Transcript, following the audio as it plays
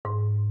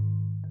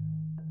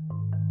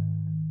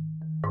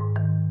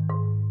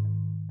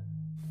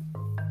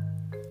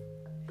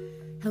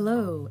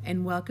Hello,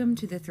 and welcome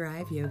to the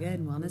Thrive Yoga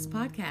and Wellness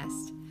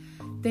Podcast.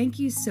 Thank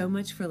you so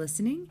much for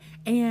listening,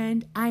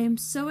 and I am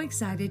so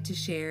excited to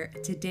share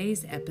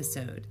today's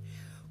episode.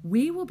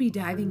 We will be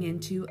diving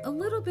into a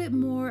little bit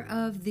more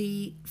of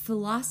the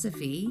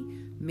philosophy,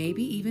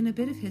 maybe even a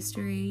bit of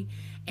history,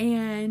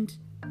 and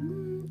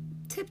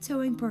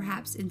tiptoeing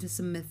perhaps into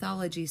some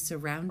mythology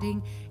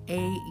surrounding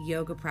a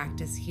yoga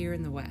practice here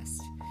in the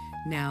West.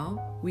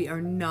 Now, we are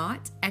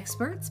not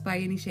experts by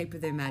any shape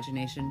of the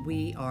imagination.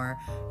 We are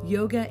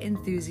yoga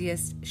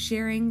enthusiasts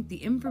sharing the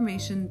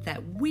information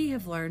that we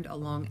have learned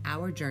along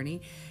our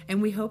journey,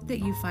 and we hope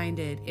that you find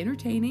it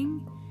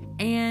entertaining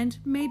and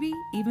maybe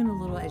even a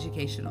little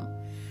educational.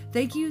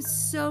 Thank you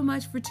so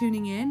much for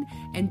tuning in,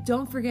 and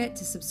don't forget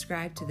to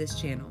subscribe to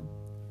this channel.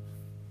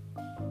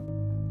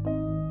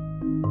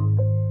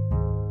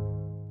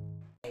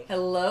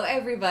 Hello,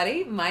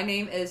 everybody. My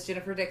name is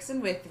Jennifer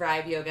Dixon with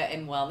Thrive Yoga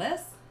and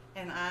Wellness.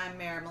 And I'm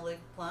Mary Malou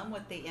Plum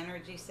with the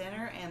Energy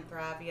Center and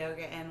Thrive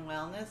Yoga and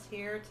Wellness,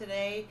 here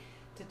today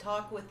to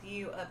talk with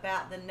you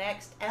about the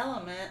next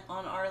element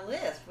on our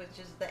list, which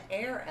is the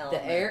air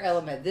element. The air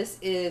element. This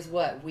is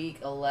what,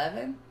 week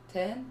 11?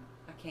 10?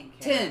 I can't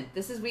count. 10.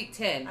 This is week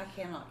 10. I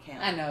cannot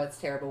count. I know, it's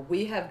terrible.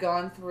 We have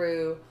gone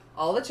through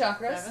all the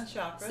chakras.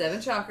 7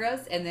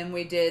 chakras. And then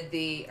we did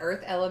the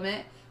earth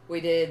element. We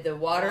did the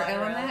water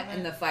element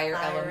and the fire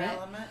element.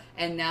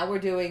 And now we're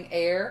doing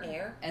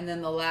air. And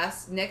then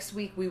next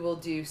week we will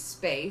do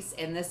space.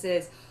 And this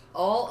is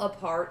all a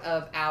part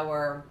of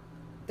our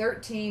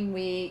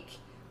 13-week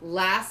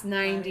last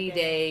 90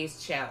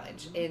 days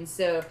challenge. Mm-hmm. And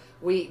so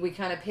we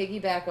kind of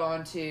piggyback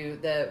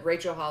onto the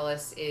Rachel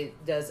Hollis. She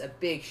has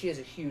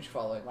a huge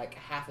following, like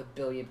 500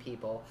 million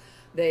people.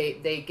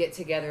 They get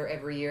together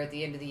every year at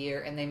the end of the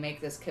year and they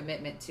make this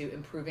commitment to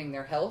improving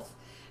their health.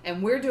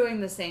 And we're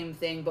doing the same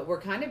thing, but we're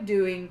kind of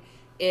doing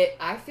it,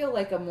 I feel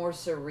like, a more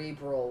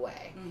cerebral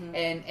way. Mm-hmm.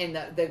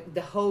 And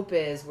the hope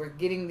is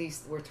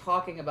we're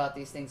talking about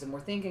these things and we're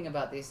thinking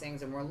about these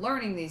things and we're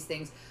learning these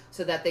things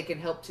so that they can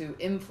help to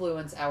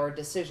influence our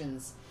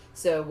decisions.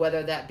 So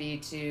whether that be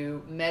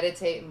to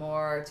meditate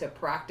more, to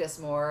practice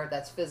more,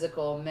 that's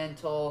physical,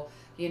 mental,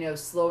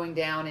 slowing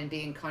down and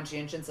being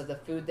conscientious of the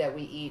food that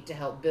we eat to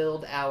help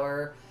build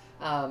our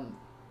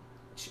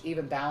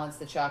even balance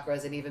the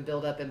chakras and even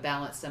build up and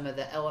balance some of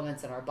the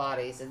elements in our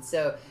bodies. And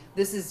so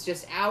this is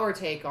just our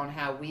take on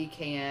how we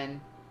can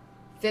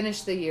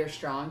finish the year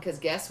strong, because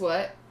guess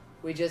what?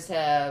 We just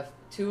have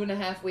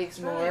 2.5 weeks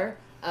more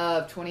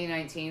of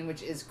 2019,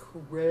 which is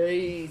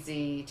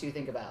crazy to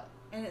think about.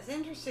 And it's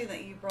interesting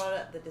that you brought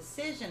up the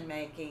decision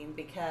making,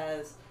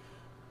 because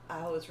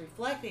I was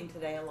reflecting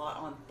today a lot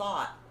on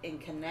thought in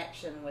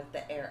connection with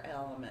the air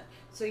element.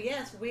 So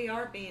yes, we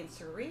are being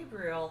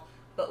cerebral,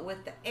 but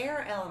with the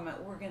air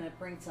element, we're going to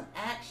bring some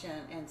action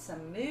and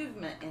some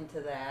movement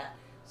into that,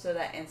 so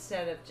that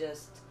instead of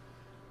just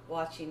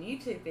watching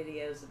YouTube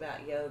videos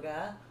about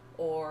yoga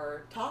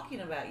or talking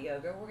about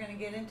yoga, we're going to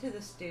get into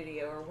the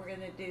studio, or we're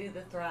going to do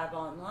the Thrive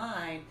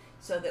Online,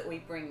 so that we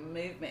bring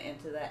movement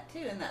into that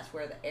too, and that's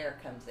where the air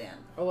comes in.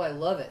 Oh, I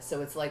love it.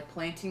 So it's like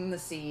planting the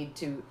seed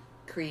to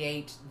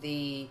create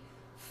the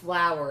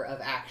flower of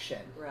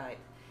action. Right.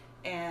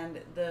 And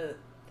the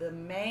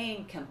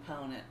main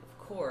component, of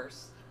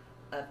course,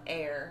 of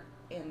air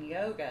in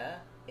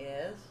yoga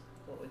is,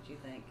 what would you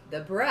think?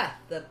 The breath.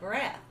 The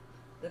breath.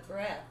 The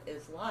breath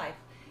is life.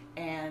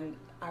 And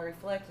I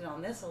reflected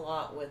on this a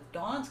lot with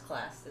Dawn's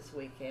class this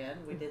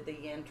weekend. We did the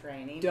yin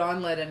training.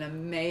 Dawn led an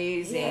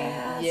amazing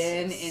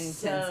yin intensive.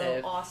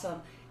 So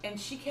awesome. And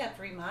she kept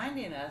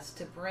reminding us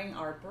to bring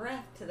our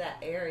breath to that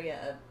area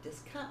of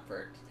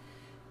discomfort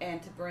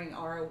and to bring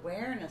our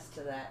awareness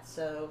to that,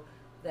 so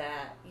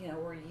that,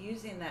 we're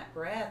using that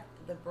breath.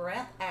 The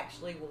breath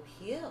actually will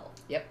heal.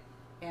 Yep.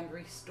 And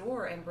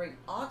restore and bring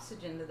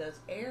oxygen to those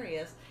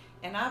areas.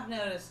 And I've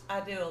noticed,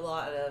 I do a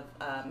lot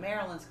of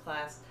Marilyn's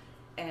class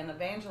and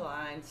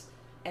Evangeline's,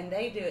 and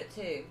they do it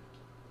too.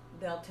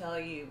 They'll tell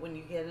you when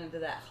you get into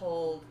that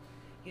hold,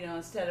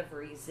 instead of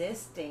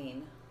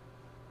resisting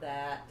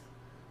that,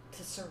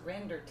 to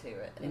surrender to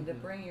it, and to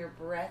bring your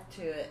breath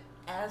to it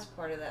as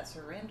part of that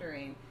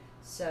surrendering.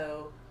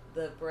 So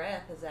the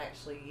breath is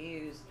actually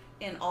used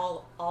in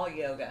all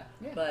yoga,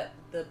 but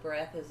the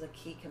breath is a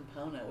key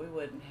component. We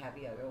wouldn't have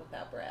yoga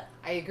without breath.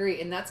 I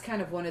agree, and that's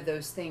kind of one of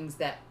those things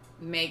that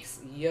makes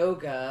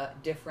yoga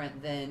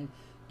different than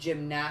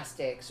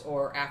gymnastics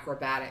or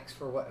acrobatics,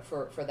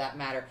 for that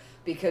matter,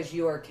 because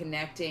you are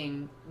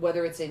connecting,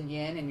 whether it's in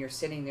yin and you're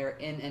sitting there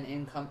in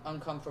an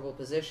uncomfortable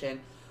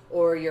position,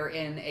 or you're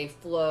in a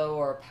flow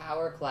or a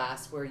power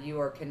class where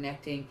you are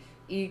connecting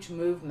each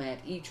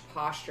movement, each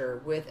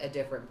posture with a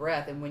different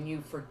breath. And when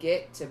you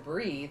forget to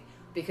breathe,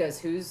 because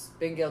who's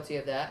been guilty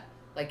of that?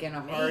 Like in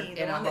a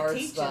hard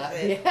spot.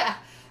 Yeah.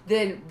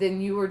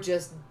 Then you're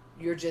just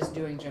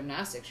doing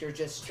gymnastics. You're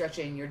just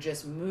stretching, you're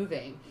just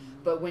moving.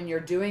 Mm-hmm. But when you're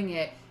doing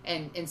it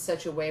and in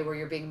such a way where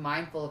you're being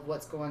mindful of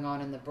what's going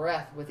on in the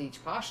breath with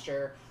each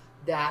posture,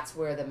 that's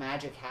where the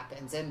magic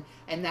happens. And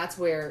that's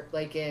where,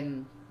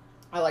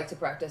 I like to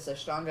practice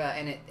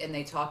Ashtanga, and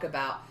they talk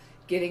about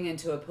getting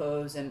into a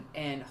pose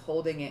and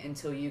holding it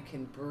until you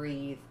can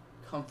breathe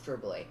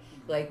comfortably.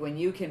 Like when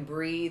you can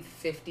breathe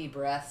 50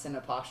 breaths in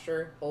a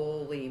posture,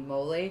 holy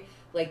moly,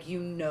 like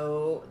you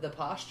know the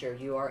posture,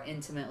 you are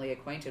intimately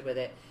acquainted with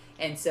it.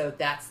 And so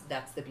that's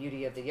the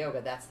beauty of the yoga.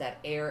 That's that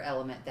air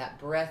element, that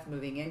breath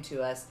moving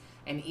into us,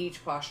 and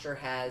each posture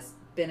has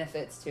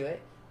benefits to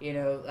it. You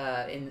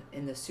know,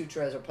 in the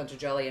sutras or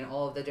Patanjali and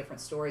all of the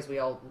different stories, we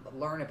all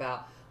learn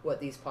about what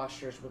these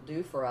postures will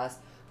do for us.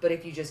 But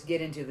if you just get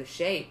into the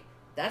shape,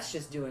 that's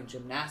just doing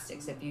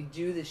gymnastics. If you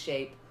do the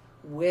shape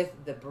with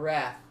the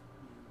breath,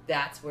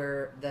 that's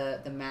where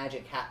the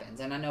magic happens.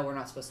 And I know we're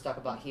not supposed to talk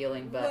about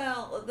healing, but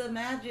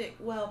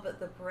but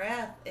the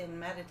breath in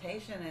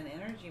meditation and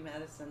energy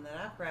medicine that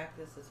I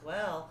practice as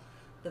well,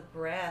 the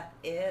breath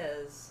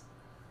is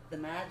the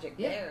magic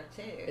there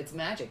too. It's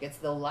magic. It's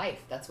the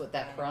life. That's what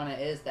that prana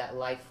is, that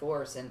life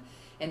force. And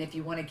if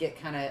you want to get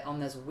kind of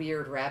on this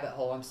weird rabbit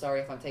hole, I'm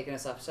sorry if I'm taking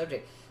us off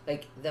subject,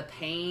 like the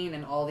pain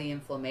and all the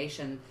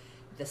inflammation,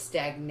 the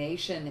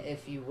stagnation,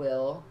 if you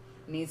will,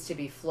 needs to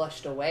be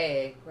flushed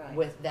away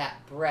with that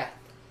breath.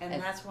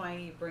 And that's why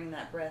you bring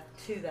that breath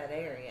to that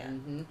area.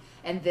 Mm-hmm.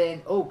 And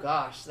then, oh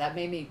gosh, that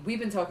made me, we've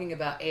been talking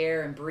about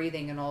air and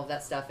breathing and all of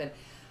that stuff. And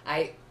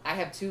I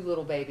have 2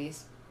 little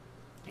babies,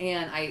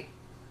 and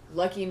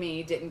lucky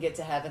me, didn't get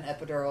to have an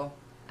epidural.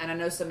 And I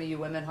know some of you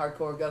women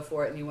hardcore go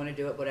for it and you want to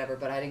do it, whatever,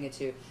 but I didn't get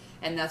to.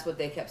 And that's what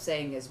they kept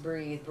saying is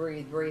breathe,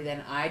 breathe, breathe.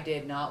 And I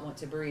did not want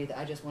to breathe.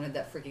 I just wanted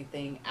that freaking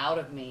thing out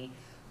of me.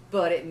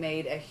 But it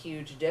made a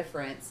huge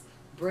difference,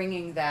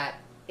 bringing that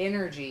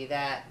energy,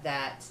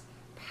 that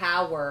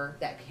power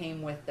that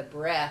came with the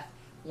breath.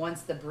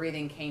 Once the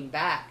breathing came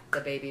back, the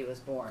baby was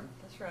born.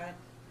 That's right.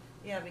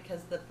 Yeah,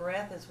 because the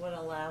breath is what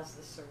allows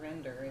the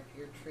surrender if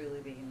you're truly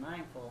being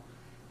mindful.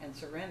 And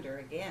surrender,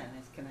 again,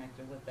 is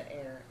connected with the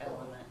air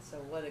element. So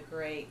what a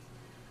great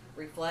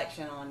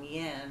reflection on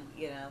yin,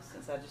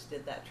 since I just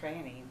did that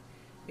training.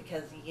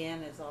 Because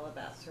yin is all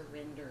about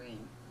surrendering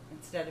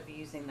instead of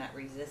using that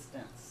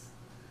resistance.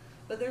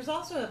 But there's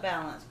also a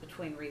balance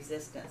between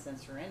resistance and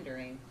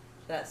surrendering.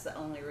 That's the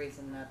only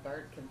reason that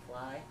bird can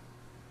fly.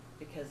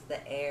 Because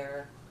the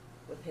air,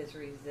 with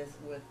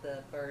the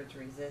bird's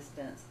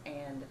resistance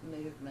and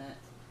movement,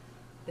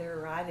 they're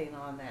riding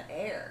on that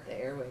air. The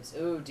airwaves.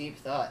 Ooh, deep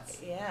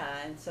thoughts.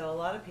 Yeah, and so a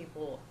lot of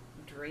people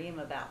dream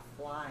about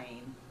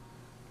flying,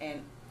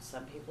 and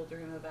some people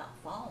dream about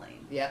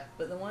falling. Yep.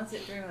 But the ones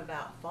that dream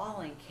about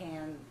falling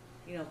can,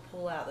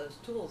 pull out those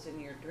tools in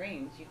your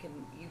dreams. You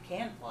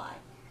can fly.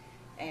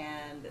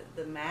 And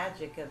the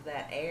magic of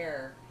that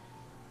air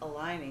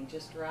aligning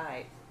just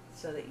right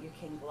so that you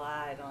can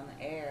glide on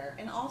the air.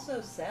 And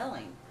also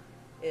sailing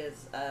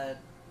is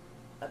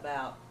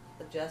about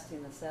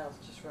adjusting the sails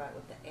just right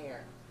with the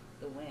air,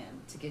 the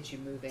wind. To get you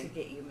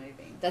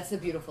moving. That's the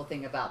beautiful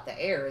thing about the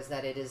air, is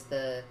that it is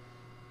the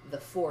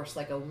force,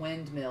 like a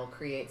windmill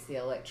creates the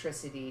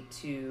electricity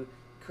to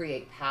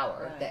create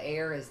power. Right. The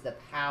air is the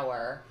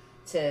power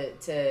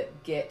to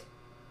get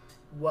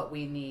what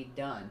we need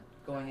done,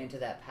 going into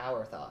that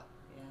power thought.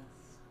 Yes.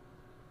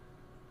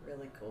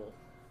 Really cool.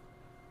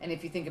 And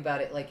if you think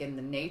about it, like in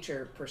the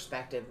nature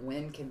perspective,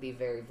 wind can be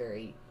very,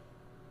 very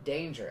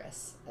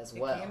dangerous as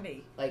well. It can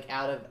be. Like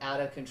out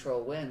of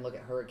control wind. Look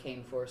at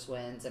hurricane force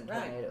winds and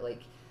tornado.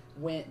 Like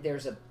wind,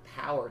 there's a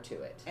power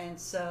to it. And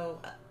so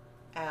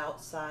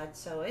outside,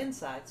 so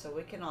inside. So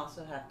we can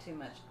also have too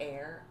much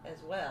air as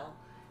well.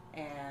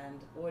 And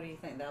what do you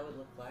think that would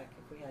look like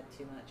if we had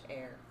too much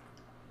air?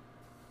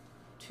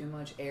 Too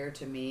much air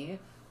to me?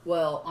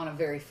 Well, on a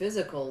very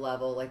physical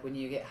level, like when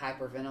you get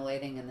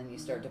hyperventilating and then you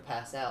start to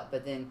pass out.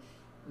 But then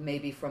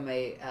maybe from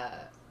a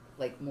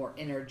like more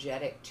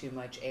energetic, too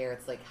much air,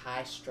 it's like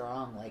high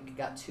strung, like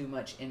got too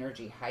much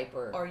energy,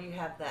 hyper. Or you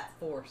have that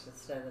force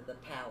instead of the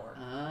power.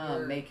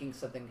 You're making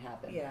something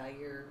happen. Yeah,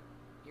 you're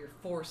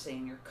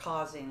forcing, you're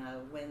causing a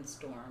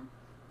windstorm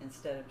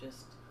instead of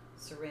just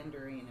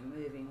surrendering and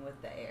moving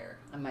with the air.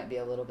 I might be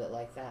a little bit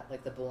like that,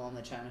 like the bull in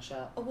the china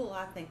shop. Oh, well,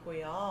 I think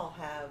we all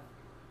have,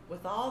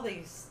 with all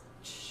these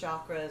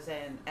chakras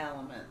and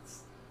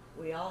elements,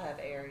 we all have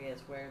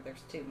areas where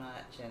there's too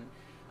much. And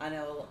I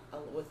know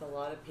with a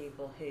lot of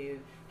people who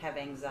have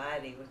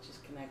anxiety, which is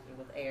connected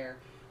with air,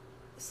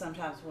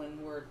 sometimes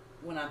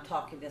when I'm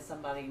talking to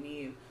somebody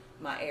new,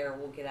 my air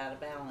will get out of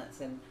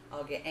balance and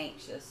I'll get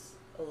anxious,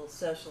 a little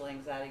social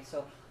anxiety,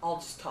 so I'll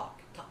just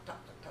talk.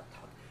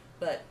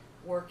 But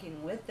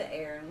working with the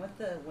air and with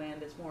the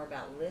wind is more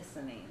about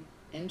listening.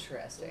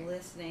 Interesting.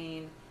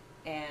 Listening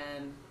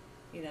and,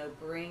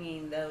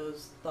 bringing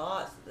those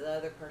thoughts that the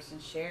other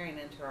person's sharing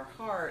into our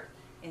heart.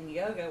 In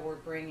yoga,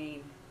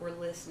 we're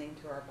listening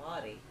to our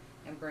body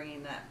and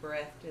bringing that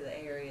breath to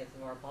the areas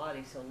of our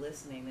body. So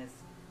listening is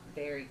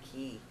very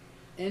key.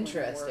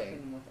 Interesting. When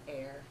working with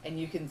air. And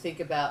you can think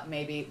about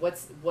maybe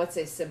what's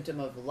a symptom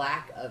of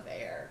lack of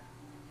air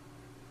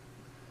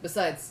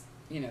besides,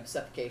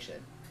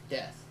 suffocation,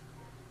 death.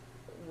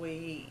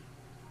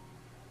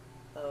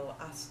 Oh,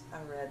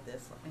 I read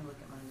this. Let me look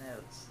at my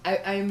notes.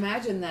 I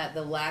imagine that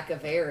the lack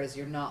of air is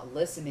you're not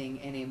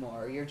listening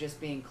anymore. You're just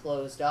being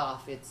closed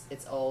off.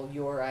 It's all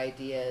your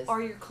ideas.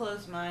 Or you're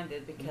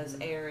closed-minded because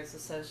air is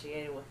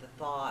associated with the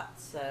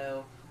thoughts,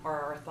 so,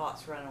 or our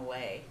thoughts run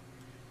away.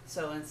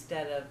 So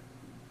instead of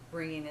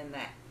bringing in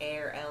that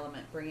air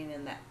element, bringing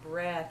in that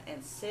breath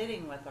and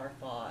sitting with our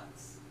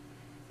thoughts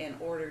in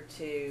order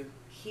to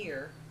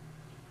hear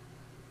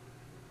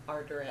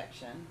our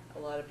direction. A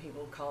lot of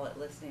people call it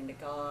listening to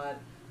God.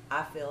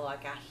 I feel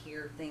like I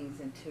hear things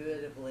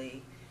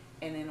intuitively,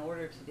 and in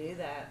order to do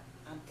that,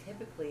 I'm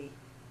typically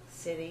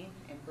sitting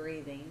and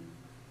breathing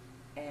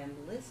and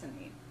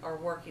listening or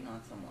working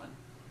on someone.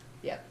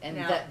 Yep, and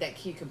Now, that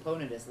key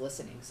component is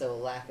listening. So a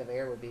lack of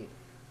air would be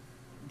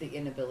the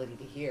inability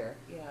to hear.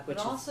 Yeah, but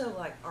also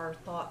like our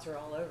thoughts are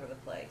all over the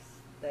place.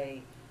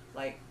 They,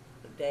 like,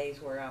 the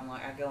days where I'm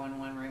like, I go in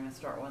one room and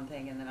start one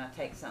thing, and then I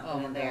take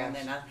something in there, and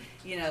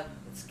then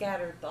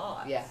scattered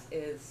thoughts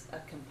is a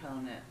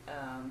component.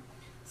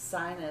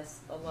 Sinus,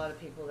 a lot of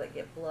people that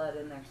get blood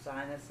in their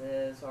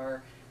sinuses,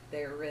 or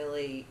they're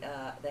really,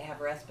 they have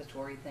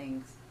respiratory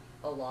things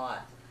a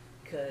lot,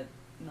 could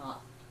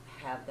not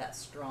have that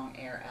strong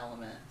air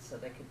element, so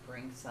they could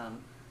bring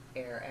some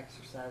air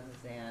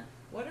exercises in.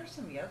 What are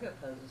some yoga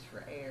poses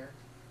for air?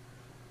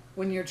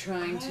 When you're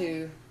trying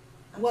to...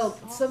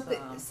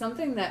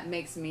 something that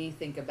makes me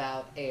think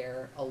about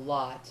air a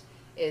lot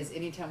is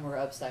anytime we're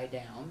upside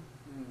down,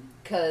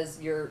 because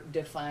you're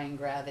defying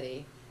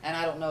gravity. And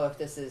I don't know if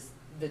this is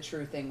the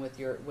true thing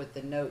with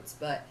the notes,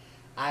 but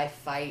I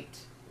fight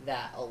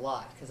that a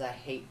lot because I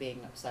hate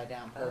being upside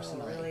down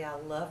personally. Oh, really? I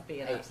love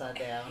being upside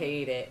down. I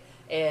hate it.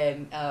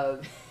 And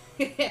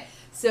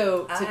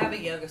so I have a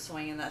yoga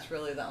swing, and that's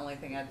really the only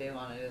thing I do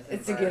on it.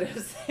 It's to get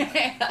us.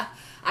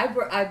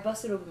 I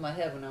busted open my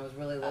head when I was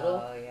really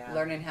little,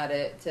 learning how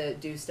to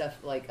do stuff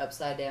like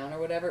upside down or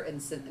whatever,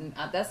 and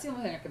that's the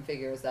only thing I can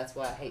figure is that's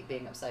why I hate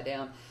being upside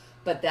down.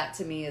 But that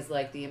to me is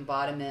like the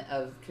embodiment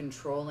of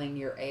controlling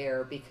your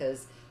air,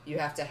 because you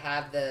have to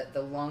have the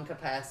lung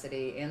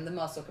capacity and the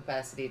muscle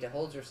capacity to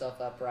hold yourself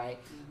upright,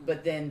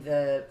 but then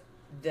the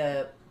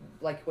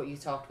like what you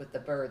talked with the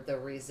bird, the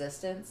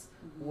resistance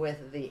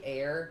with the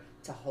air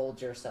to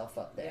hold yourself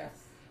up there.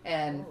 Yes.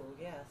 And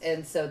yes.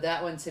 And so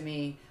that one to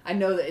me, I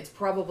know that it's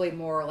probably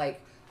more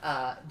like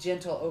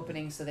gentle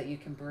opening so that you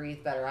can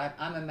breathe better.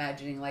 I'm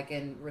imagining like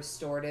in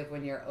restorative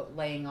when you're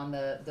laying on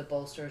the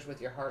bolsters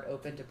with your heart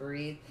open to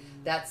breathe.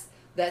 That's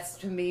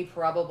to me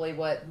probably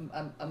what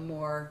a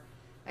more,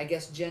 I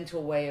guess,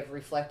 gentle way of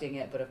reflecting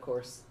it. But of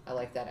course, I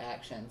like that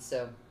action.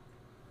 So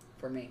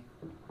for me,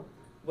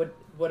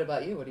 what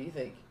about you? What do you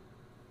think?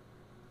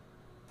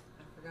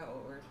 I forgot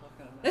what we were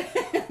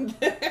talking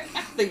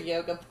about. The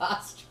yoga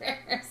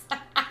postures.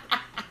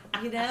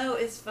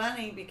 It's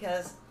funny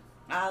because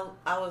I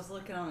was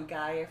looking on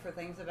Gaia for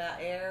things about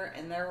air,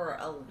 and there were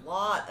a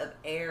lot of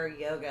air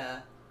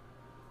yoga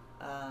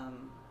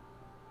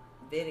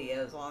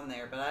videos on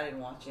there, but I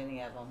didn't watch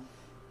any of them.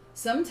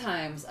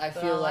 Sometimes I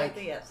But feel I like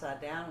like the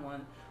upside down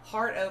one.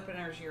 Heart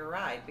openers, you're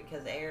right,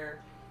 because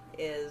air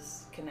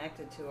is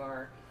connected to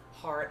our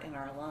heart and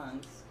our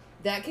lungs.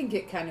 that can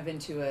get kind of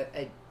into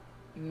a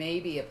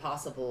maybe a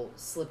possible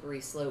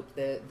slippery slope.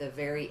 The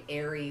very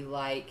airy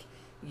like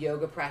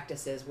yoga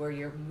practices where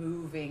you're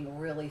moving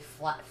really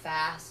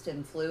fast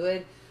and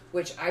fluid,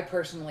 which I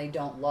personally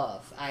don't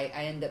love. I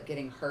end up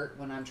getting hurt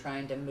when I'm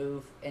trying to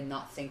move and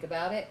not think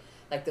about it.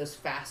 Like those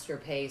faster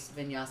paced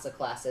vinyasa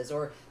classes,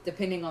 or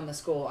depending on the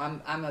school,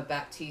 I'm a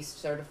Baptiste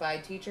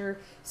certified teacher,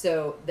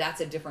 so that's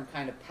a different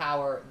kind of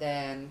power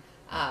than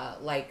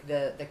like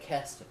the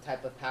Kest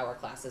type of power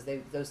classes.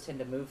 Those tend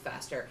to move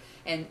faster,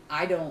 and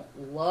I don't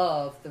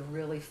love the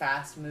really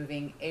fast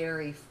moving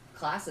airy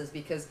classes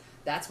because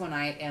that's when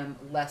I am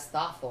less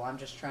thoughtful. I'm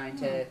just trying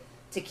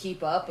to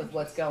keep up with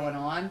what's going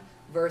on,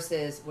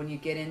 versus when you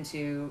get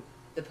into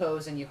the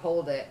pose and you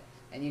hold it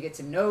and you get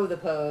to know the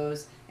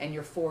pose and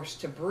you're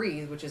forced to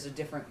breathe, which is a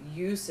different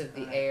use of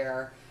the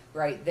air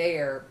right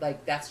there.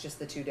 Like that's just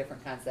the two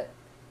different kinds that,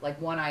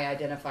 like one I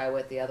identify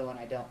with, the other one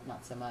I don't,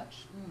 not so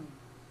much.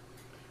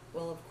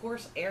 Well, of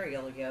course,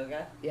 aerial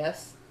yoga.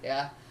 Yes.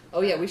 Yeah.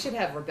 Oh yeah, we should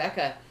have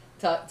Rebecca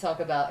talk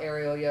about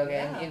aerial yoga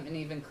and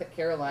even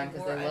Caroline,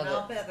 because they love it. And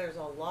I'll bet there's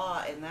a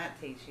lot in that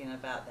teaching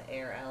about the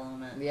air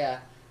element.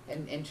 Yeah,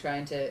 and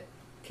trying to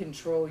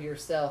control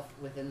yourself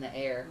within the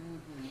air.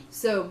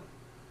 So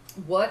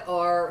what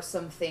are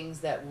some things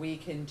that we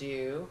can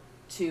do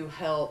to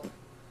help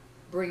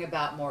bring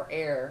about more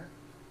air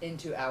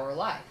into our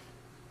life?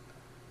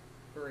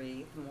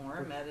 Breathe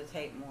more,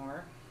 meditate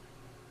more.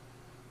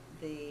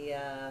 The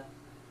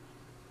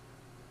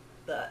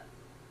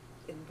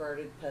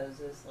inverted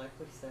poses, like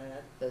we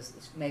said. Those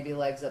maybe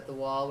legs up the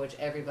wall, which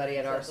everybody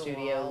at our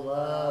studio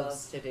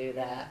loves to do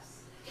that.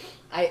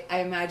 Yes. I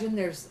imagine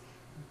there's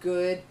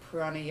good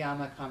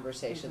pranayama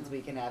conversations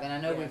we can have. And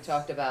I know we've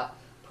talked about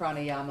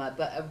pranayama,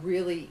 but a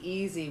really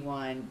easy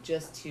one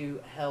just to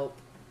help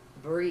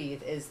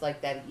breathe is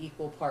like that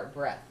equal part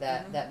breath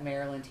that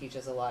Marilyn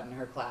teaches a lot in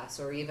her class,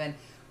 or even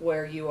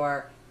where you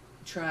are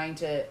trying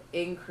to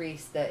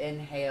increase the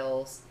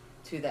inhales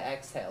to the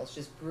exhales,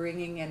 just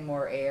bringing in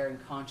more air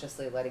and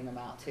consciously letting them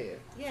out too.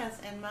 Yes,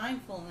 and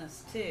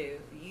mindfulness too,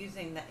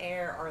 using the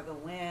air or the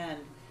wind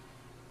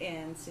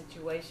in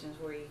situations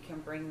where you can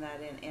bring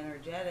that in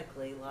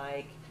energetically.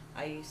 Like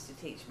I used to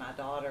teach my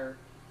daughter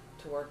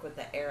to work with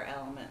the air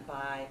element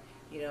by,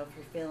 you know, if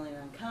you're feeling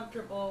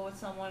uncomfortable with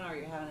someone or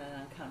you're having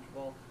an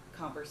uncomfortable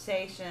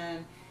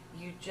conversation,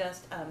 you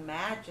just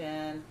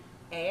imagine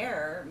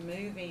air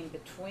moving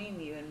between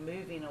you and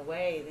moving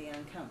away the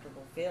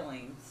uncomfortable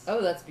feelings.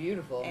 Oh, that's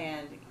beautiful.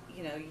 And,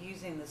 you know,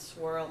 using the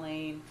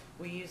swirling,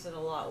 we use it a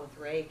lot with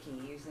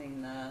Reiki,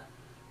 using the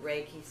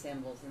Reiki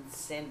symbols and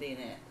sending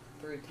it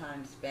through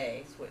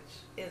time-space, which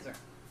isn't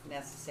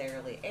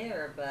necessarily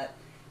air, but,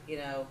 you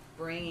know,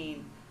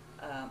 bringing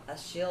a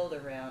shield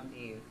around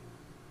you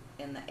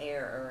and the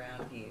air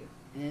around you.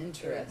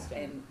 Interesting.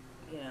 And,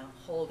 you know,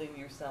 holding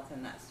yourself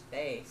in that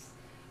space.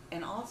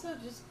 And also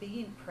just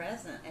being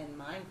present and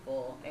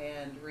mindful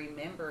and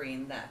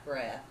remembering that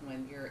breath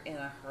when you're in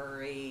a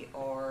hurry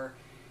or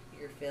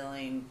you're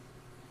feeling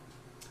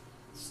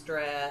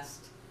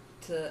stressed,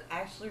 to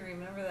actually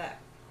remember that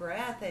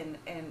breath.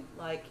 And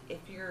like if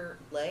you're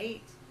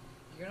late,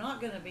 you're not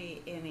going to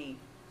be any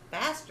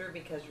faster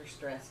because you're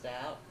stressed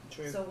out.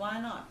 True. So why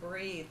not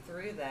breathe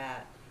through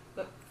that?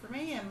 But for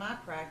me in my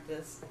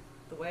practice,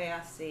 the way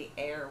I see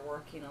air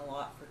working a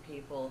lot for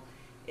people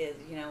is,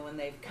 you know, when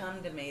they've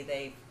come to me,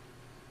 they've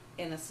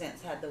in a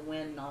sense had the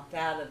wind knocked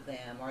out of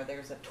them, or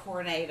there's a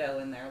tornado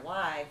in their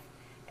life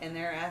and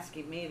they're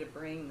asking me to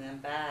bring them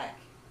back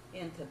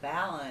into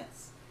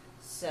balance.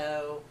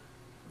 So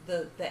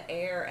the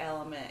air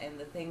element and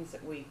the things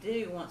that we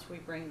do, once we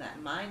bring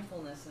that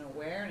mindfulness and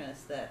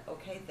awareness that,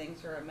 okay,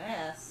 things are a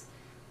mess,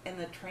 and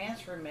the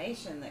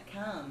transformation that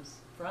comes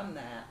from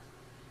that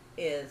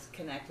is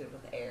connected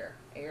with air.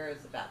 Air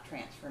is about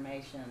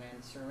transformation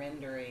and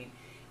surrendering,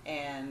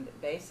 and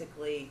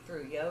basically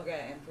through yoga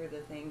and through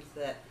the things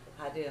that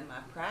I do in my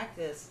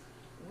practice,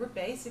 we're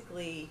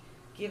basically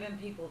giving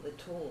people the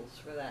tools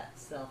for that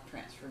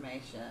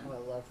self-transformation. Oh, I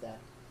love that.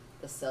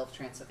 The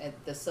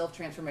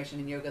self-transformation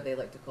in yoga, they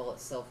like to call it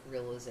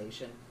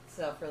self-realization.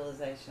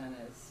 Self-realization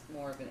is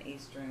more of an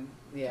Eastern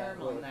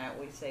term on that.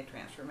 We say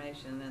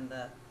transformation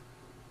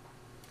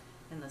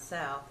in the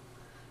South.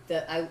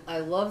 I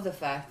love the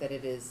fact that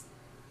it is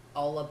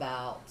all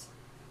about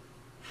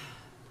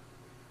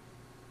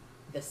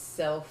the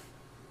self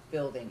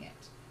building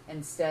it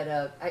instead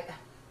of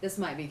this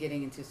might be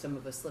getting into some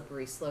of a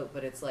slippery slope,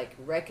 but it's like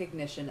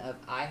recognition of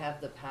I have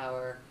the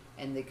power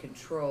and the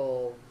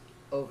control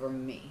over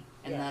me,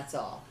 and that's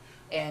all.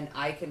 And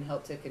I can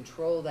help to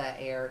control that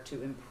air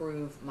to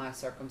improve my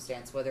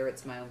circumstance, whether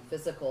it's my own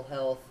physical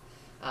health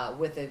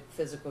with a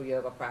physical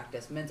yoga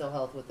practice, mental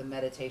health with a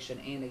meditation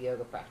and a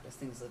yoga practice,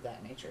 things of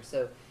that nature.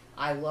 So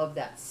I love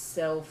that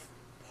self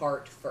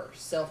part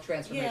first,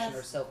 self-transformation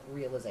or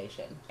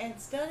self-realization. And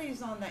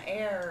studies on the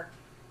air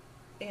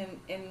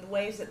in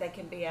ways that they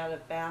can be out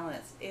of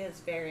balance is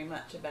very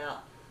much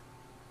about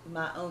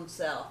my own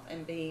self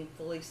and being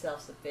fully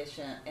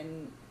self-sufficient,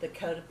 and the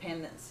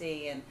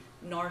codependency and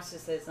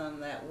narcissism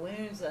that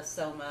wounds us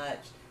so much,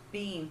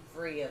 being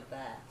free of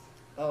that.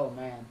 Oh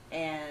man.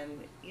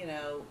 And, you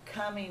know,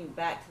 coming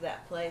back to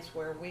that place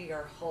where we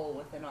are whole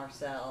within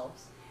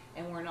ourselves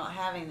and we're not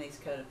having these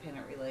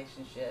codependent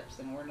relationships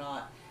and we're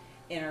not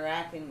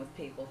interacting with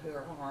people who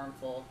are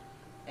harmful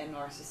and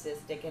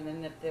narcissistic, and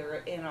then if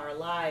they're in our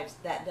lives,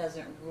 that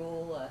doesn't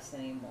rule us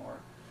anymore.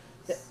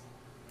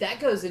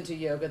 That goes into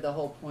yoga. The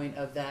whole point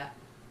of that,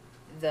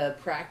 the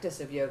practice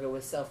of yoga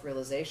with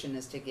self-realization,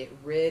 is to get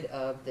rid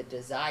of the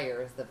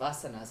desires, the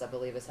vasanas, I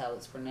believe is how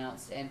it's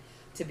pronounced, and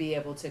to be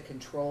able to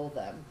control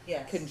them.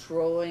 Yes.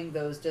 Controlling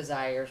those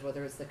desires,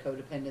 whether it's the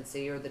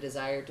codependency or the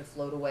desire to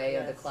float away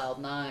or the cloud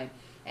nine,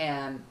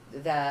 and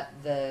that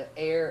the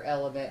air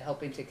element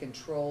helping to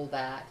control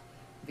that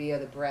via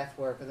the breath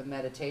work or the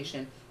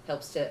meditation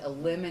helps to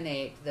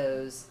eliminate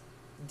those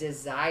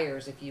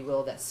desires, if you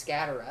will, that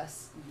scatter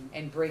us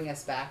and bring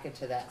us back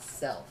into that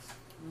self.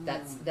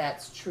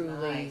 That's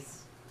truly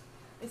nice.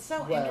 It's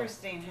so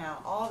interesting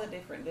how all the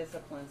different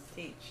disciplines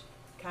teach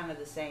kind of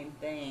the same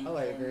thing. Oh,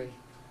 I agree.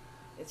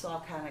 It's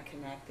all kind of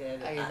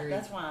connected. I agree.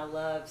 That's why I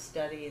love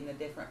studying the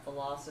different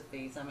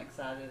philosophies. I'm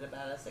excited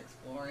about us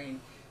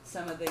exploring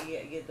some of the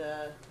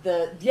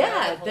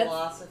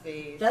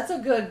philosophies. That's a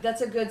good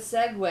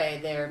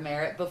segue there,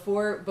 Merritt.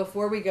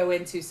 Before we go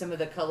into some of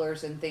the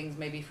colors and things,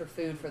 maybe for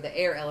food for the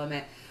air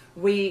element,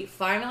 we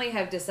finally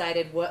have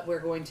decided what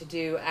we're going to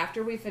do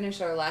after we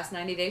finish our last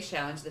 90 days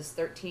challenge, this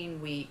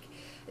 13-week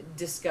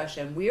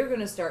discussion. We are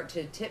going to start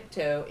to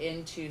tiptoe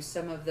into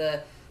some of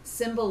the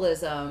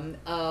symbolism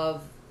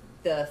of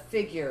the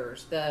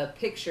figures, the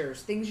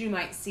pictures, things you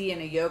might see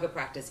in a yoga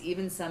practice,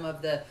 even some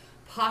of the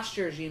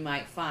postures you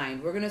might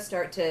find. We're going to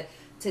start to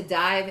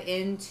dive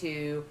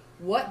into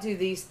what do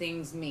these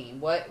things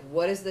mean?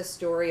 What is the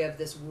story of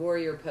this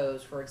warrior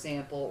pose, for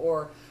example,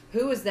 or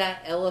who is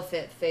that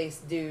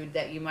elephant-faced dude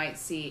that you might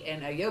see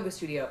in a yoga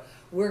studio?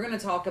 We're going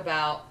to talk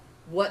about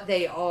what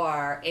they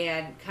are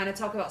and kind of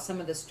talk about some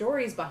of the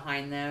stories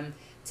behind them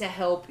to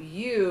help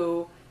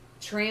you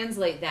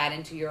translate that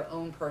into your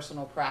own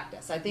personal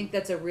practice. I think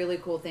that's a really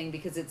cool thing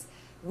because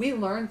we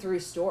learn through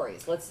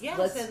stories. Let's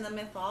and the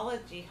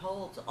mythology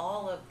holds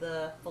all of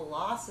the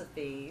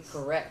philosophies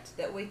correct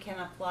that we can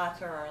apply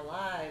to our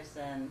lives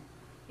and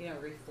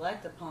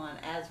reflect upon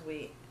as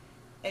we.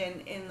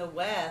 And in the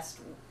West,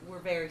 we're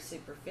very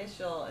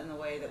superficial in the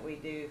way that we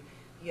do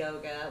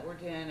yoga. We're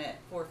doing it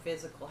for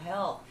physical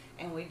health,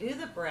 and we do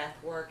the breath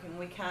work, and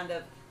we kind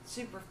of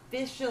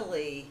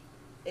superficially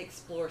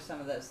explore some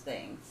of those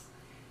things.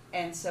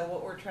 And so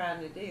what we're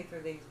trying to do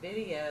through these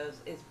videos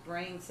is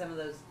bring some of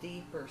those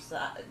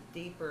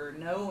deeper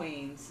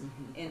knowings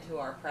into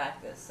our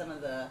practice. Some of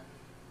the,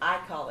 I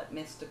call it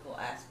mystical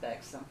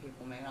aspects. Some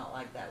people may not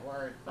like that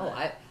word.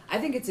 But I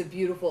think it's a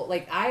beautiful,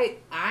 like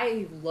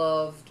I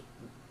loved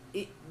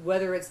it,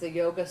 whether it's the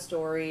yoga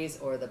stories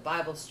or the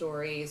Bible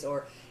stories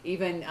or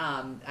even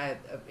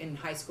in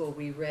high school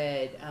we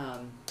read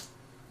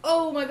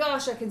oh my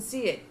gosh, I can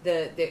see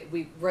it.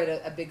 We read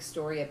a big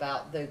story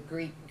about the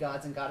Greek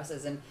gods and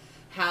goddesses and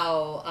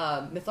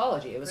how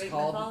mythology. It was Greek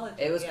called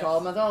mythology, it was yes.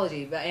 called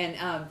mythology.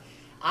 And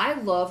I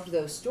loved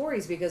those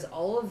stories because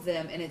all of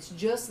them, and it's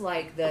just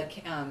like the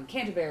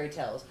Canterbury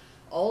Tales.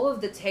 All of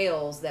the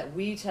tales that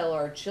we tell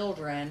our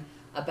children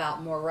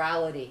about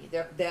morality,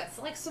 that's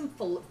like some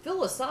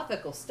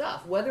philosophical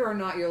stuff. Whether or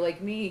not you're like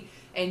me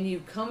and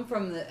you come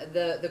from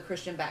the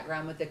Christian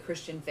background with the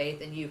Christian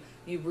faith, and you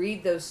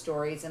read those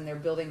stories and they're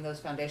building those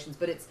foundations.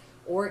 But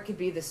or it could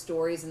be the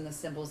stories and the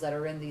symbols that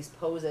are in these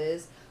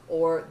poses,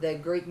 or the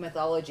Greek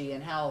mythology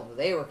and how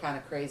they were kind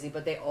of crazy,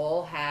 but they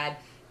all had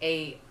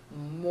a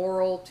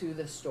moral to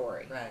the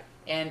story, right,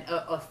 and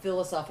a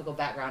philosophical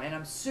background. And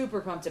I'm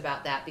super pumped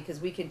about that because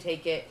we can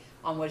take it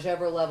on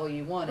whichever level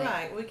you want it.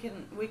 Right, we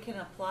can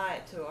apply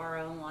it to our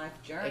own life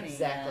journey.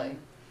 Exactly.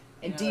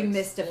 And you know,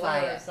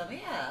 demystify it.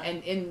 Yeah.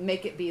 And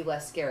make it be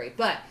less scary.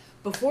 But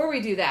before we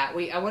do that,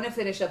 I want to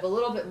finish up a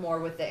little bit more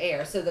with the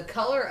air. So the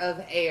color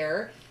of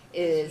air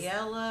is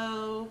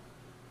yellow,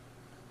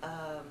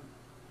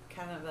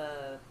 kind of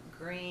a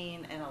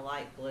green and a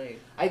light blue.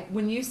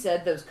 When you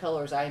said those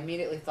colors, I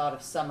immediately thought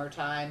of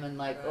summertime and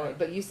right.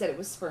 But you said it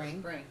was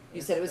spring. Spring.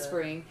 You said it was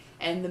spring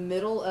and the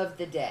middle of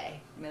the day.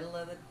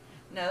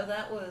 No,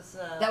 that was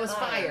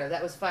fire.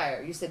 That was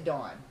fire. You said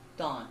dawn.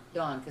 Dawn,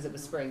 because it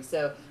was spring.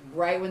 So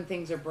right when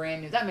things are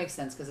brand new. That makes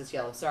sense because it's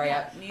yellow. Sorry,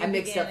 yeah, I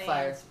mixed up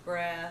fire.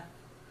 Breath,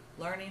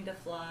 learning to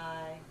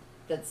fly.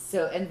 That's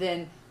so. And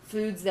then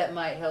foods that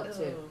might help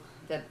too.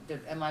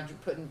 Am I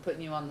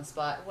putting you on the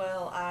spot?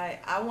 Well,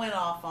 I went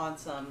off on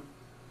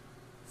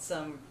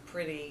some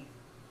pretty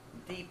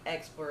deep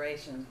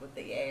explorations with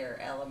the air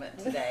element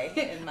today.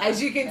 In my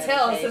As you can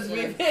tell, since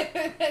we've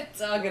been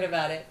talking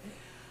about it.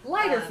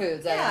 Lighter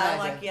foods, I imagine.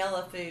 Like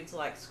yellow foods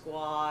like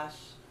squash,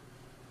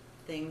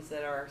 things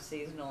that are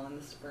seasonal in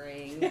the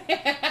spring.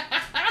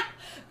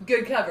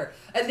 Good cover.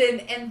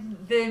 And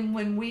then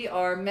when we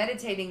are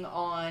meditating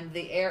on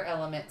the air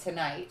element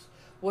tonight,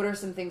 what are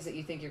some things that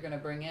you think you're going to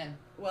bring in?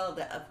 Well,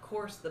 of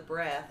course, the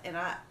breath. And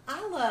I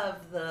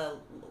love the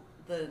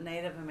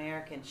Native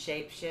American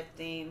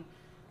shape-shifting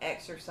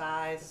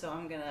exercise, so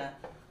I'm going to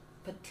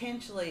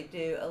potentially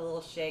do a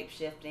little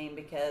shape-shifting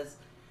because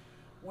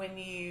when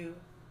you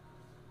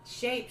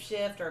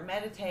shape-shift or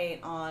meditate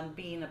on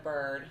being a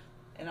bird,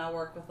 and I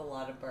work with a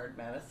lot of bird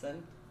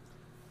medicine,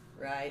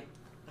 right?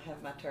 I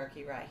have my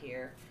turkey right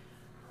here.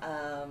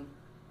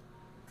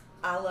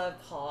 I love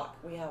hawk.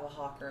 We have a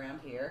hawk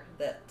around here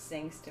that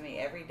sings to me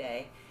every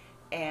day.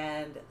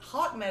 And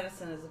hawk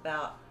medicine is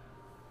about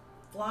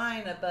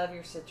flying above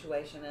your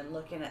situation and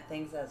looking at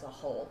things as a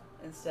whole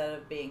instead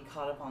of being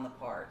caught up on the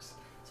parts.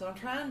 So I'm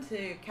trying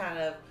to kind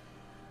of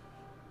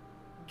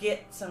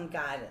get some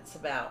guidance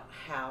about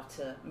how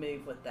to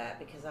move with that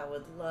because I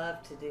would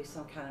love to do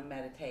some kind of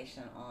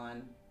meditation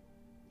on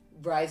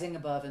rising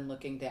above and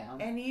looking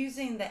down and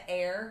using the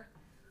air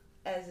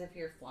as if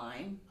you're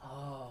flying.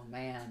 Oh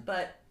man.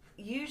 But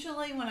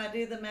usually when I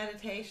do the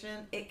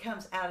meditation, it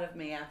comes out of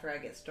me after I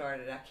get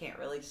started. I can't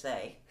really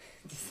say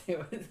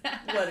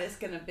what it's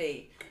going to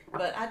be.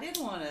 But I did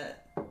want to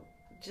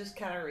just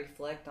kind of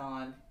reflect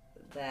on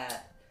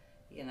that,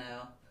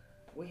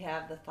 we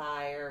have the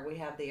fire, we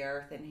have the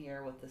earth in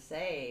here with the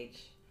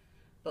sage,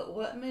 but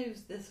what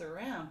moves this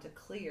around to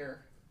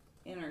clear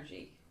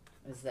energy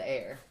is the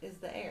air.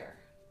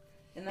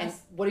 And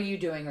what are you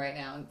doing right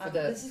now?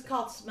 This is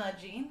called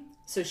smudging.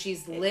 So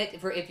she's lit,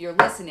 if you're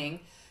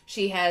listening,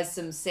 she has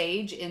some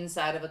sage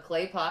inside of a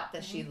clay pot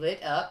that she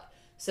lit up.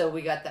 So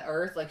we got the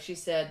earth, like she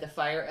said, the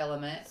fire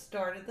element.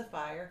 Started the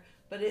fire,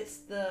 but it's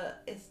the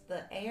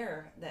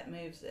air that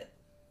moves it.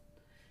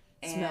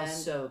 And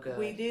smells so good.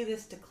 We do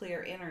this to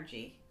clear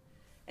energy.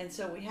 And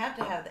so we have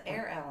to have the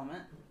air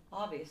element,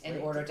 obviously, in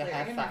order to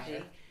have energy.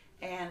 Fire.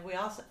 And we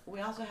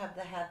also have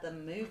to have the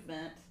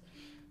movement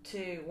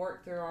to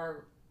work through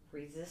our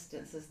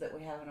resistances that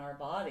we have in our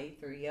body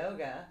through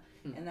yoga.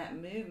 And that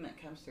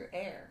movement comes through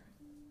air.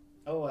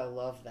 Oh, I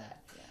love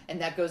that. Yeah.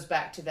 And that goes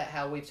back to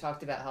how we've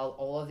talked about how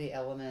all of the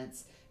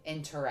elements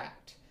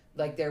interact.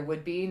 Like there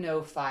would be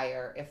no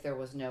fire if there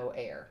was no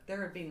air.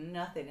 There would be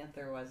nothing if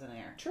there wasn't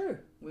air. True.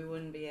 We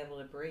wouldn't be able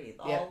to breathe.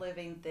 Yep. All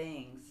living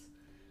things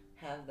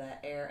have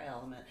that air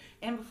element.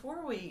 And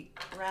before we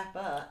wrap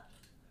up,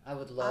 I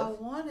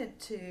wanted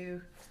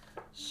to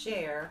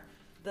share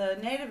the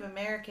Native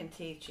American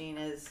teaching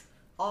is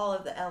all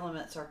of the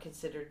elements are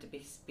considered to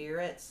be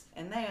spirits,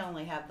 and they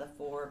only have the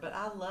 4, but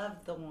I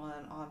love the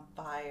one on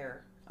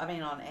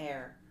on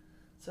air.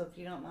 So if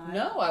you don't mind,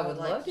 no, I would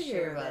love to hear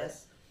share about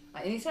this.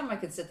 it. Anytime I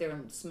could sit there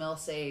and smell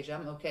sage,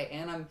 I'm okay.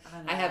 And I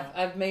know.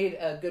 I've made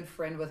a good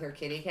friend with her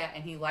kitty cat,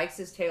 and he likes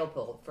his tail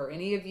pulled. For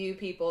any of you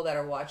people that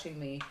are watching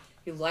me,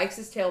 he likes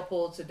his tail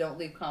pulled, so don't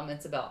leave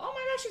comments about, oh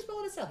my gosh, he's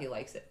pulling his tail. He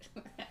likes it.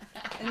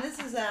 And this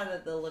is out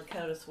of the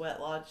Lakota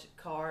Sweat Lodge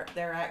card.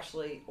 They're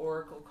actually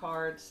oracle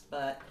cards,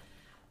 but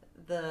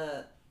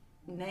the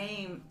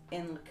name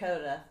in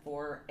Lakota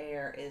for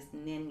air is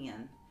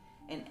Ninyan,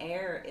 and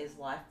air is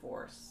life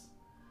force.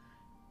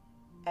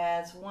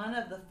 As one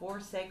of the 4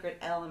 sacred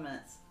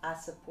elements, I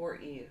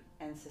support you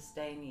and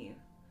sustain you.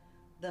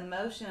 The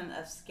motion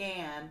of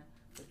scan,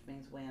 which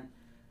means wind,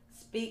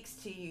 speaks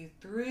to you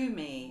through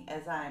me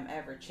as I am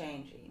ever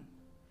changing.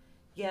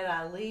 Yet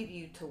I lead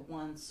you to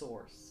one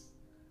source.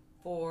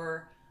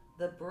 For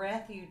the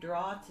breath you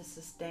draw to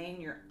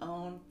sustain your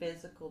own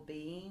physical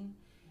being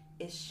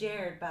is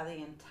shared by the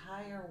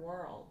entire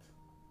world.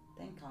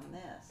 Think on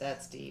this.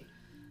 That's deep.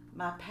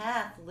 My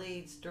path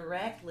leads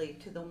directly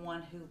to the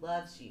one who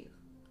loves you.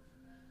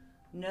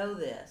 Know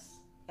this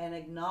and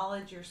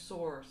acknowledge your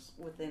source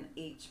within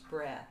each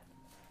breath.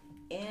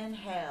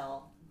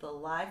 Inhale the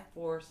life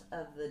force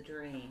of the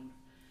dream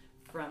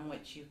from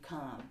which you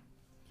come.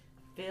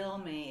 Feel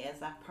me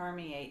as I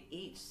permeate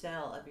each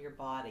cell of your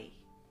body.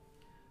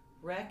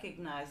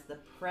 Recognize the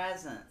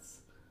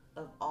presence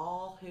of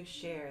all who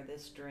share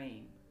this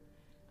dream.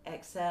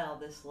 Exhale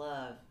this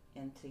love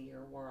into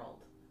your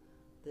world.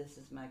 This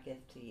is my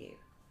gift to you.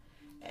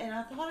 And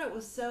I thought it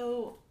was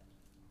so,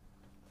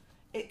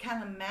 it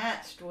kind of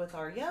matched with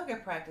our yoga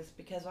practice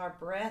because our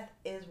breath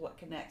is what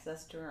connects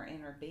us to our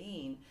inner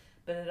being,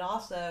 but it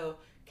also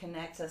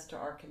connects us to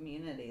our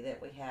community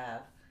that we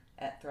have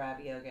at Thrive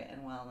Yoga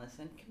and Wellness.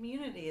 And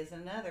community is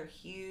another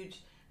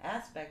huge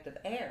aspect of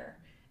air.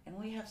 And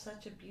we have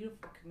such a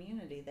beautiful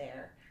community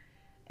there.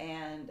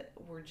 And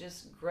we're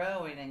just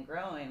growing and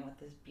growing with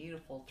this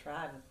beautiful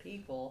tribe of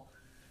people.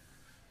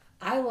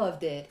 I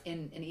loved it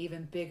in an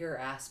even bigger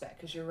aspect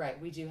because you're right,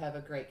 we do have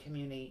a great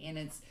community,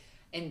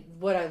 and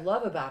what I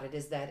love about it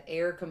is that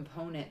air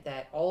component,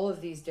 that all of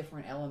these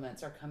different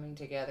elements are coming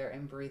together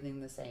and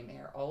breathing the same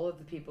air. All of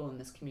the people in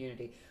this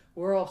community,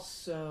 we're all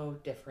so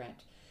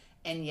different,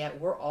 and yet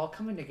we're all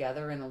coming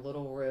together in a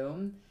little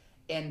room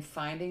and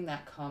finding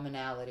that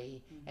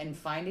commonality, and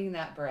finding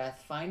that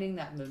breath, finding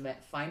that movement,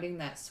 finding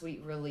that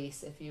sweet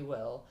release, if you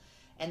will,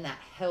 and that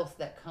health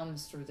that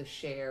comes through the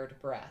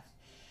shared breath.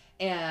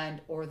 And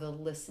or the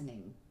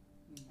listening,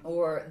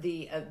 or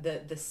the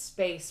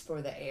space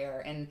for the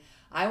air. And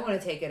I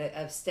want to take it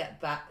a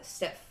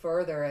step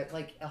further,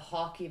 like a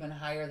hawk even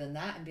higher than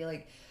that, and be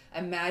like,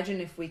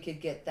 imagine if we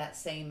could get that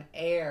same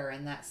air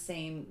and that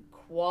same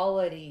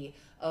quality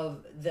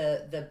of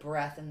the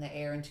breath and the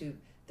air into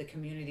the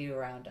community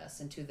around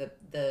us, into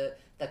the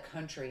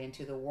country,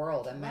 into the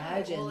world.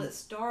 Imagine. Right. Well, it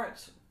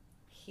starts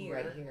here,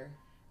 right here,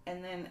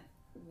 and then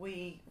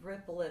we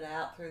ripple it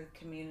out through the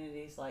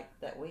communities like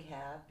that we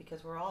have,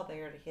 because we're all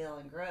there to heal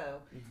and grow,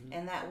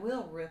 and that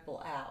will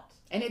ripple out.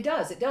 And it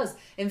does.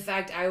 In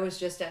fact, I was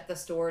just at the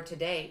store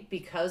today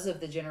because of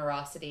the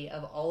generosity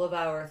of all of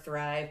our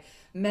Thrive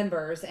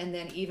members, and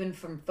then even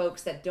from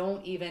folks that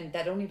don't even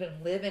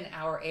live in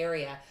our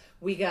area.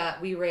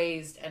 We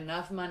raised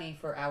enough money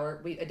for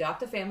we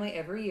adopt a family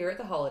every year at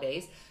the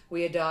holidays.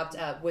 We adopt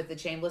with the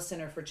Chambliss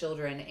Center for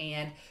Children,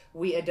 and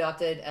we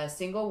adopted a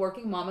single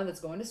working mama that's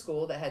going to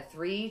school that had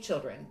 3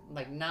 children,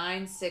 like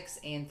 9, 6,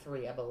 and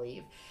 3, I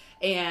believe.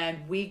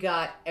 And we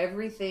got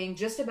everything,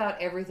 just about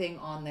everything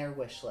on their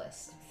wish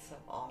list. That's so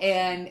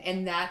awesome.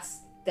 And that's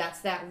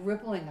that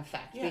rippling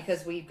effect, yes.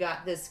 Because we've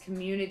got this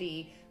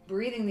community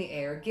breathing the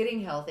air,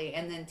 getting healthy,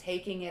 and then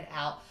taking it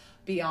out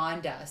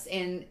beyond us.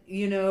 And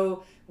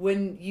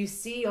when you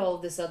see all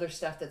this other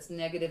stuff that's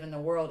negative in the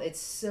world, it's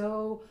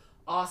so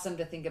awesome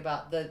to think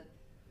about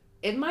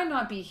it might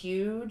not be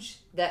huge,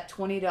 that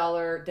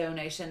 $20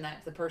 donation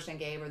that the person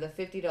gave, or the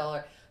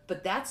 $50,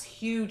 but that's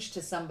huge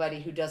to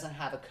somebody who doesn't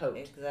have a coat.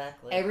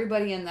 Exactly.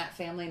 Everybody in that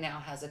family now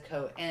has a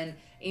coat, and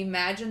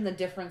imagine the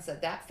difference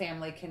that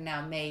family can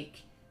now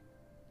make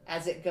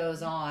as it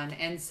goes on.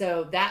 And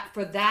so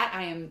for that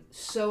I am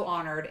so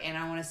honored, and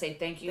I want to say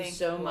thank you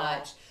so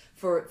much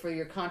for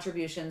your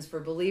contributions,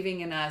 for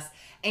believing in us.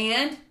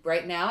 And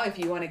right now, if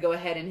you want to go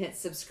ahead and hit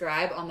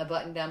subscribe on the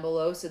button down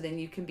below, so then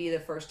you can be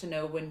the first to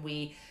know when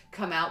we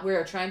come out.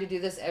 We're trying to do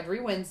this every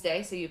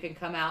Wednesday, so you can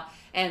come out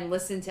and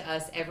listen to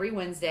us every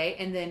Wednesday.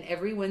 And then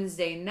every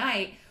Wednesday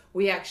night,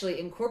 we actually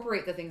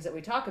incorporate the things that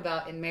we talk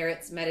about in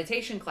Merritt's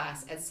meditation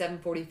class at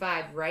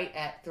 7:45 right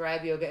at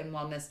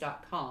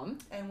thriveyogaandwellness.com.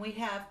 And we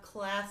have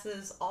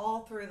classes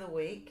all through the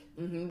week.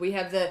 We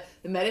have the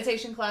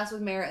meditation class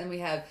with Merritt, and we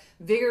have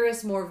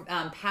vigorous, more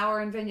power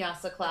and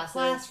vinyasa classes.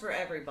 Class for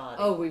everybody.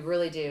 Oh, we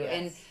really do.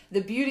 Yes.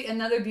 And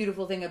another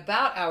beautiful thing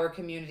about our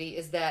community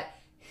is that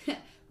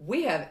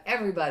we have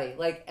everybody,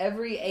 like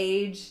every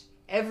age,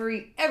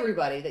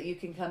 everybody that you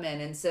can come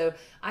in. And so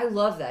I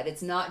love that.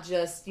 It's not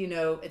just,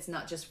 it's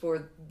not just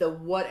for the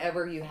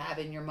whatever you have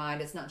in your mind.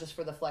 It's not just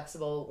for the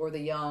flexible or the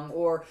young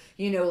or,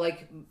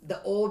 like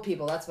the old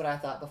people. That's what I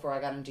thought before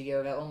I got into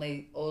yoga.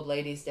 Only old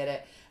ladies did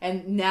it.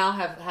 And now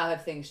how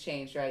have things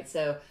changed, right?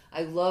 So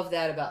I love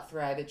that about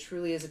Thrive. It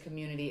truly is a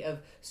community of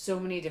so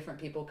many different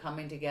people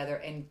coming together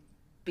and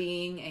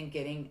being and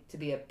getting to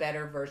be a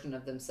better version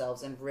of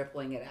themselves and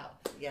rippling it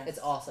out. Yes. It's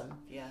awesome.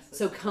 Yes.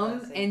 So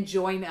come and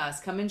join us.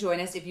 Come and join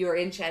us. If you are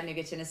in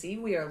Chattanooga, Tennessee,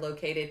 we are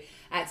located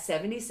at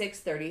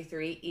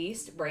 7633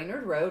 East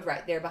Brainerd Road,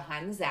 right there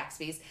behind the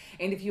Zaxby's.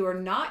 And if you are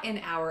not in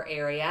our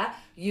area,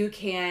 you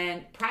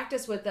can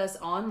practice with us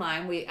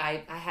online.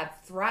 I have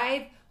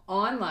Thrive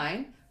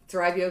Online,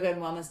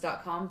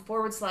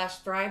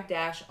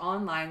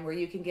 thriveyogaandwellness.com/thrive-online, where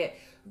you can get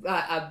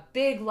a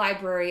big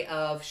library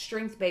of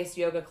strength-based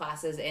yoga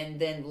classes and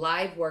then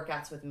live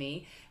workouts with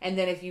me. And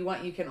then if you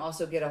want, you can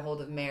also get a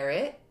hold of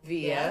Merritt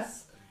via...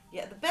 Yes.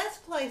 Yeah, the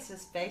best place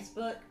is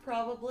Facebook,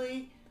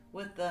 probably,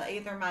 with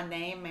either my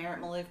name, Merritt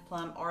Maloof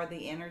Plum, or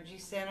the Energy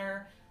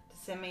Center to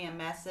send me a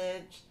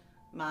message.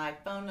 My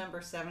phone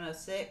number,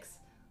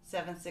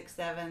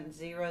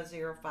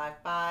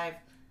 706-767-0055.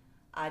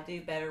 I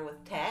do better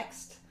with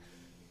text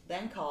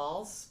than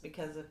calls,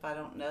 because if I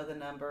don't know the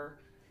number,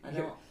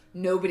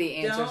 Nobody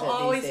answers don't it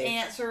always these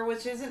days. answer,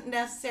 which isn't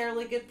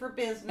necessarily good for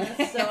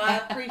business. So I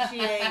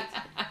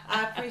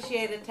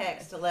appreciate a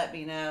text to let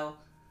me know.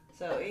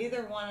 So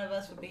either one of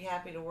us would be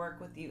happy to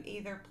work with you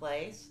either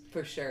place.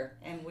 For sure.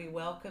 And we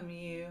welcome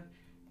you,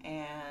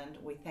 and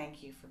we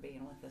thank you for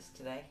being with us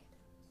today.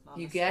 Namaste.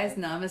 You guys,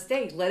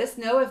 namaste. Let us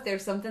know if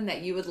there's something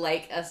that you would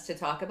like us to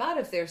talk about,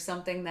 if there's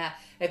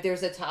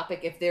a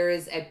topic, if there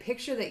is a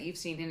picture that you've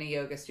seen in a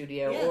yoga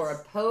studio, Yes. or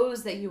a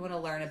pose that you want to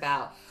learn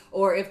about,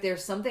 or if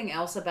there's something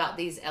else about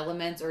these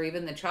elements or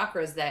even the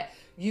chakras that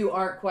you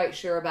aren't quite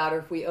sure about, or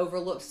if we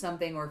overlooked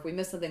something or if we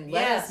missed something,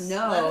 let us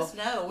know. Let us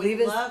know.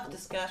 We love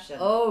discussion.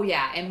 Oh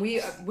yeah, and we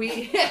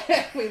we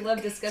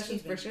love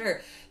discussions for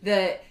sure.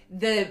 The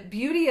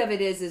beauty of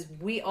it is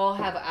we all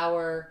have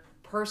our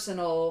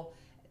personal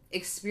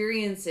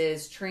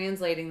experiences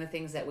translating the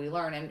things that we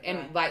learn,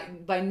 and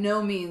right. by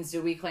no means do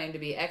we claim to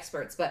be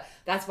experts, but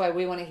that's why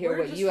we want to hear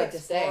what you have to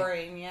say.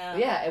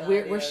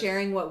 We're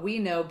sharing what we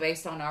know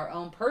based on our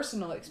own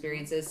personal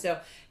experiences. So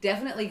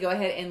definitely go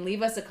ahead and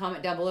leave us a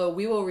comment down below.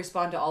 We will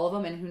respond to all of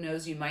them, and who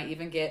knows, you might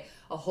even get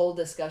a whole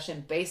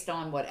discussion based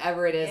on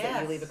whatever it is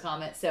that you leave a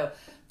comment. So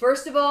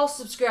first of all,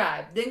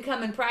 subscribe, then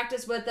come and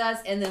practice with us,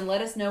 and then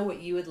let us know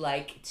what you would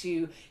like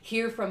to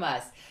hear from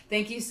us.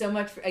 Thank you so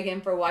much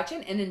again for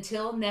watching, and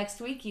until next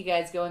week, you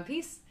guys go in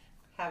peace.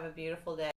 Have a beautiful day.